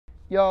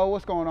Yo,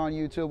 what's going on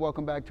YouTube?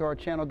 Welcome back to our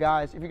channel,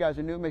 guys. If you guys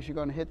are new, make sure you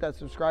go and hit that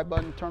subscribe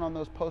button, turn on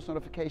those post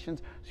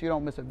notifications so you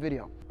don't miss a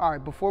video. All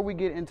right, before we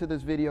get into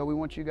this video, we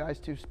want you guys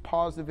to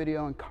pause the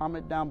video and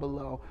comment down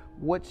below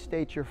what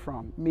state you're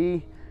from.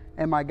 Me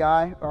and my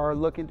guy are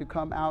looking to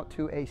come out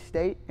to a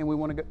state, and we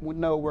want to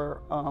know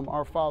where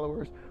our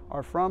followers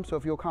are from. So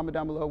if you'll comment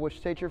down below which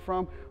state you're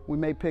from, we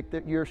may pick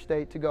your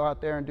state to go out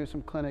there and do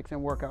some clinics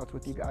and workouts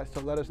with you guys.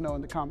 So let us know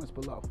in the comments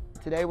below.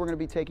 Today we're going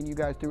to be taking you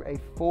guys through a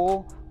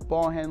full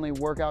ball handling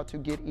workout to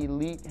get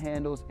elite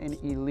handles and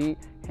elite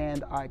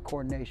hand-eye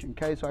coordination.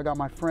 Okay, so I got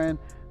my friend,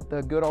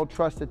 the good old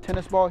trusted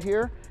tennis ball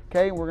here.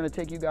 Okay, and we're going to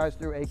take you guys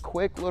through a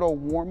quick little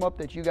warm-up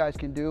that you guys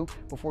can do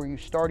before you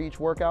start each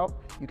workout.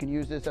 You can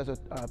use this as a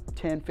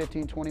 10,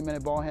 15,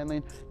 20-minute ball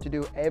handling to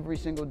do every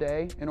single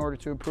day in order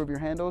to improve your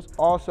handles.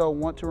 Also,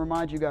 want to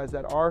remind you guys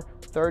that our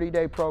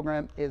 30-day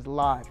program is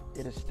live.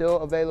 It is still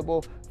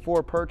available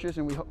for purchase,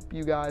 and we hope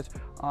you guys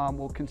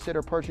will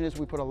consider purchasing this.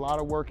 We put a lot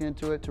of work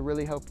into it to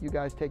really help you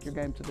guys take your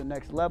game to the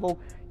next level.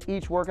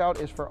 Each workout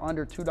is for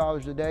under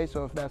 $2 a day,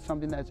 so if that's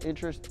something that's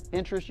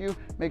interests you,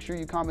 make sure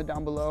you comment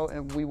down below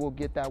and we will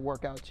get that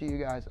workout to you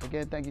guys.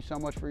 Again, thank you so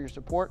much for your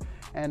support,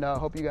 and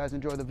hope you guys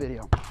enjoy the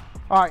video.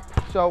 All right,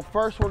 so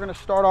first we're gonna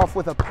start off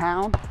with a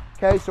pound.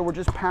 Okay, so we're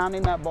just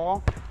pounding that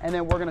ball, and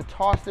then we're gonna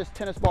toss this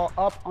tennis ball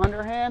up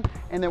underhand,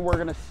 and then we're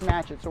gonna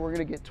snatch it. So we're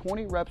gonna get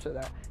 20 reps of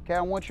that. Okay,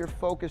 I want your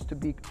focus to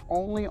be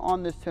only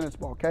on this tennis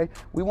ball, okay?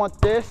 We want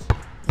this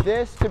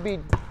to be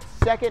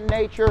second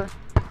nature,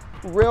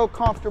 real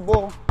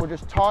comfortable. We're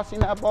just tossing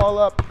that ball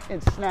up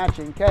and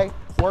snatching, okay?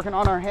 Working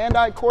on our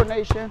hand-eye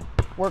coordination,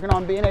 working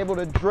on being able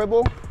to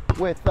dribble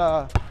with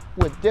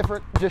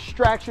different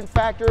distraction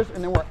factors,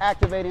 and then we're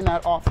activating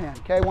that offhand,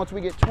 okay? Once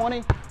we get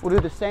 20, we'll do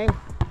the same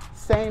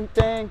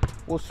thing.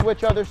 We'll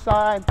switch other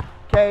side.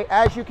 Okay,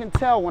 as you can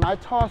tell, when I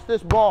toss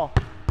this ball,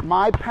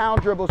 my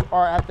pound dribbles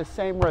are at the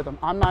same rhythm.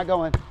 I'm not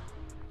going,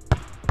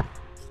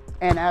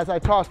 and as I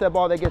toss that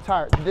ball, they get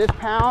tired. This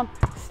pound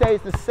stays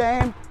the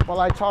same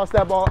while I toss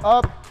that ball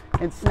up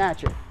and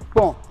snatch it.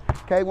 Boom.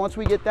 Okay, once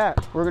we get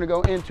that, we're gonna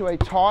go into a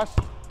toss,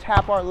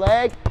 tap our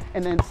leg,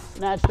 and then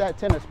snatch that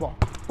tennis ball.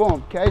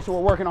 Boom. Okay, so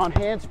we're working on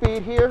hand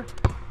speed here.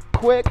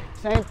 Quick,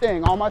 same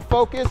thing. All my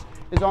focus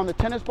is on the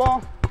tennis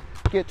ball.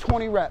 Get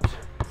 20 reps.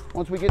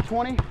 Once we get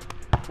 20,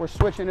 we're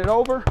switching it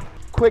over.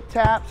 Quick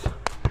taps,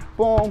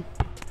 boom.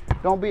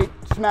 Don't be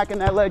smacking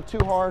that leg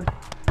too hard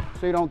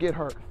so you don't get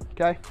hurt,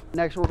 okay?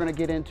 Next we're gonna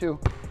get into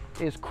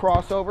is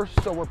crossovers.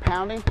 So we're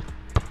pounding.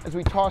 As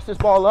we toss this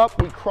ball up,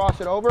 we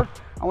cross it over.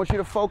 I want you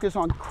to focus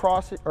on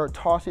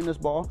tossing this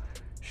ball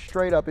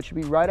straight up. It should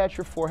be right at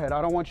your forehead.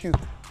 I don't want you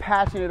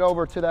passing it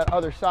over to that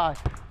other side.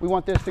 We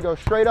want this to go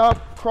straight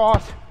up,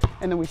 cross,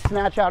 and then we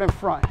snatch out in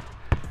front.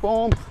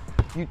 Boom.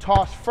 You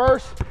toss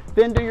first,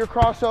 then do your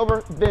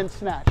crossover, then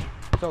snatch.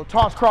 So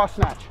toss, cross,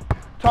 snatch.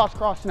 Toss,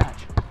 cross,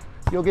 snatch.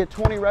 You'll get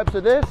 20 reps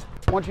of this.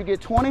 Once you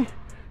get 20,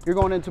 you're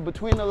going into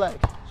between the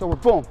legs. So we're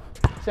boom,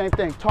 same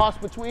thing. Toss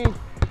between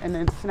and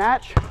then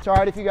snatch. It's all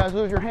right if you guys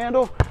lose your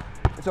handle.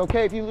 It's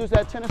okay if you lose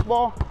that tennis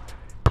ball.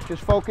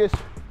 Just focus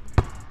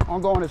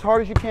on going as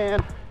hard as you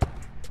can.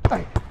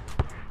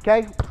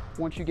 Okay,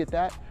 once you get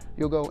that,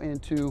 you'll go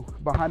into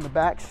behind the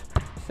backs.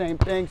 Same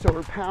thing, so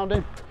we're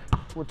pounding.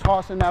 We're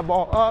tossing that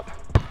ball up,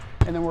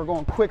 and then we're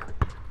going quick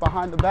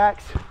behind the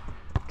backs,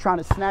 trying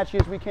to snatch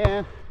as we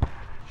can.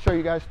 Show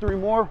you guys 3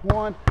 more.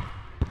 1,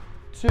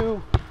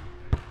 2,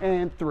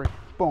 and 3.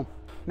 Boom.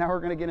 Now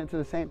we're gonna get into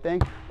the same thing,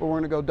 but we're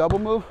gonna go double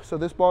move. So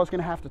this ball is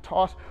gonna have to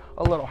toss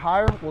a little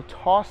higher. We'll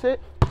toss it,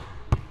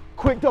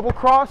 quick double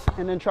cross,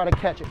 and then try to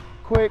catch it.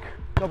 Quick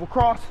double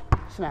cross,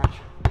 snatch.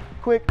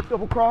 Quick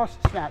double cross,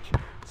 snatch.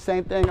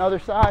 Same thing, other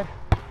side.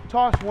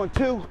 Toss, 1,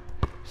 2,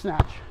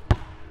 snatch.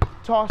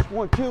 Toss,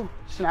 1, 2,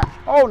 snatch.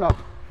 Oh no.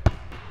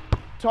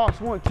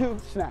 Toss, 1, 2,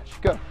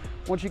 snatch. Good.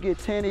 Once you get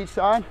 10 each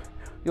side,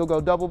 you'll go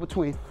double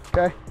between.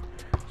 Okay.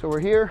 So we're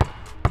here.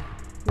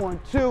 1,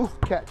 2,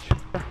 catch.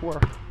 We're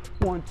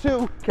 1,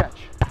 2,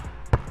 catch.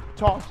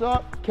 Toss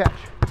up, catch.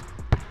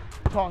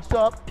 Toss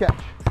up,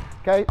 catch.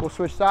 Okay. We'll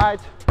switch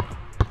sides.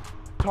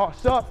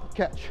 Toss up,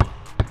 catch.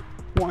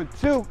 1,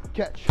 2,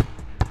 catch.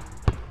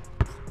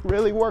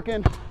 Really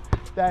working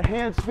that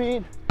hand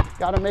speed.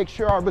 Got to make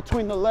sure our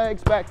between the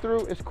legs back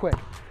through is quick.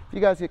 If you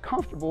guys get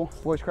comfortable,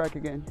 voice crack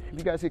again. If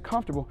you guys get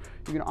comfortable,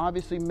 you can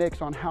obviously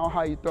mix on how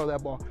high you throw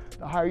that ball.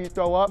 The higher you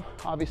throw up,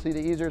 obviously the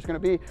easier it's going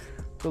to be.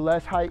 The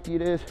less height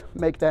it is,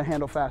 make that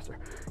handle faster.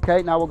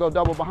 Okay, now we'll go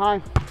double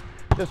behind.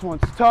 This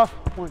one's tough.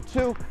 1,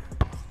 2,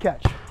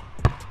 catch.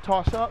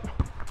 Toss up,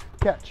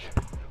 catch.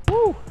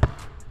 Woo!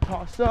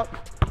 Toss up,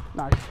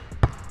 nice.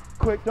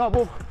 Quick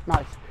double,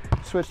 nice.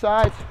 Switch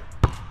sides.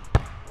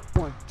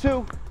 1,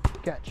 2,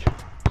 catch.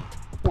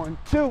 1,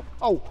 2,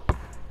 oh,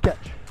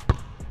 catch.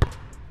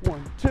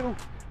 1, 2,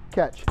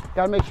 catch.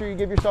 Gotta make sure you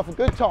give yourself a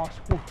good toss.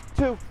 1,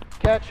 2,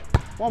 catch.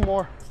 One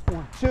more.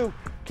 1, 2,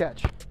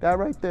 catch. That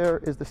right there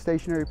is the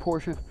stationary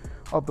portion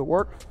of the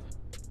work.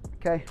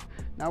 Okay,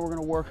 now we're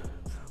gonna work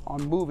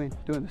on moving,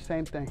 doing the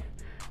same thing.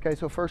 Okay,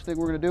 so first thing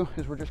we're gonna do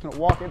is we're just gonna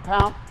walk and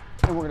pound,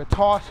 and we're gonna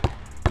toss,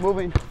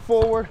 moving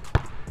forward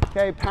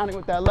Okay, pounding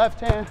with that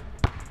left hand.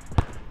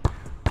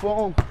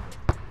 Boom.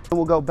 And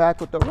we'll go back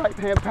with the right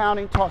hand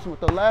pounding, tossing with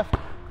the left.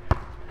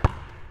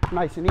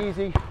 Nice and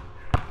easy,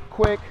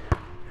 quick,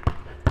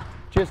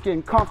 just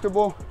getting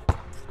comfortable.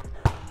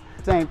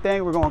 Same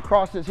thing, we're going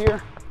crosses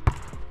here.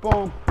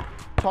 Boom,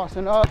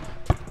 tossing up.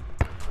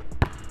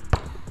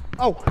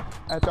 Oh,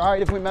 that's all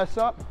right if we mess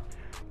up.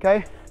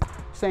 Okay,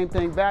 same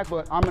thing back,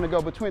 but I'm gonna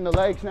go between the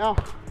legs now.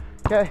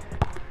 Okay,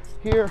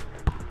 here,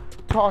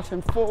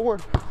 tossing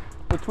forward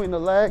between the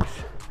legs.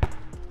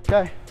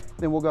 Okay,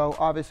 then we'll go,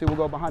 obviously we'll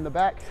go behind the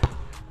back.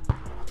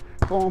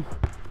 Boom,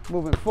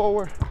 moving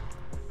forward,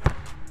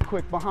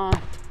 quick behind,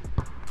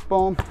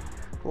 boom.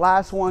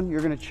 Last one,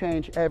 you're gonna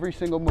change every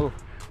single move.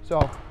 So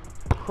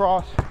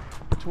cross,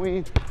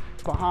 between,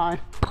 behind,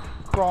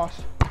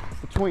 cross,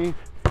 between,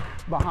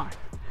 behind.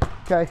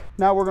 Okay,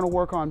 now we're gonna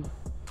work on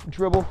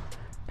dribble,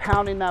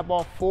 pounding that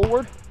ball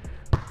forward,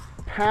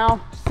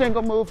 pound,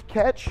 single move,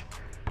 catch.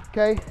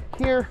 Okay,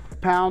 here,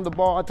 pound the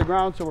ball at the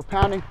ground, so we're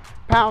pounding,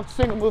 pound,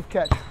 single move,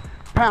 catch,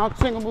 pound,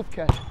 single move,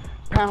 catch,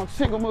 pound,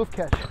 single move,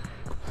 catch.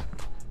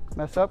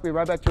 Mess up, we're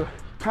right back to it.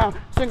 Pound,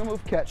 single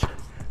move, catch,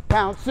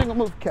 pound, single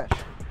move, catch.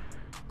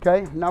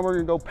 Okay, now we're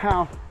gonna go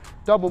pound,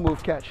 double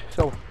move, catch.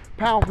 So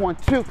pound, 1,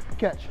 2,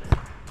 catch,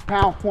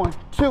 pound, 1,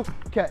 2,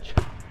 catch,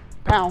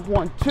 pound,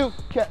 1, 2,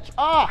 catch.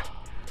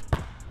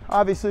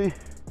 Obviously,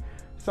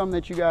 something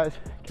that you guys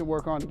can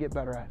work on to get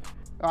better at.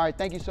 All right,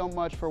 thank you so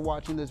much for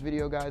watching this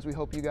video, guys. We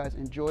hope you guys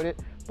enjoyed it.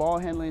 Ball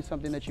handling is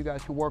something that you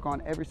guys can work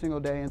on every single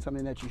day and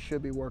something that you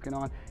should be working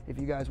on if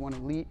you guys want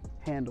elite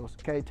handles,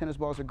 okay? Tennis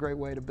ball is a great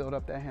way to build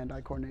up that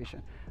hand-eye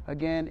coordination.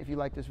 Again, if you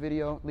like this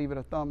video, leave it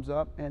a thumbs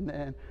up and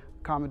then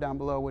comment down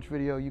below which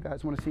video you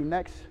guys want to see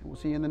next. We'll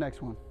see you in the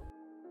next one.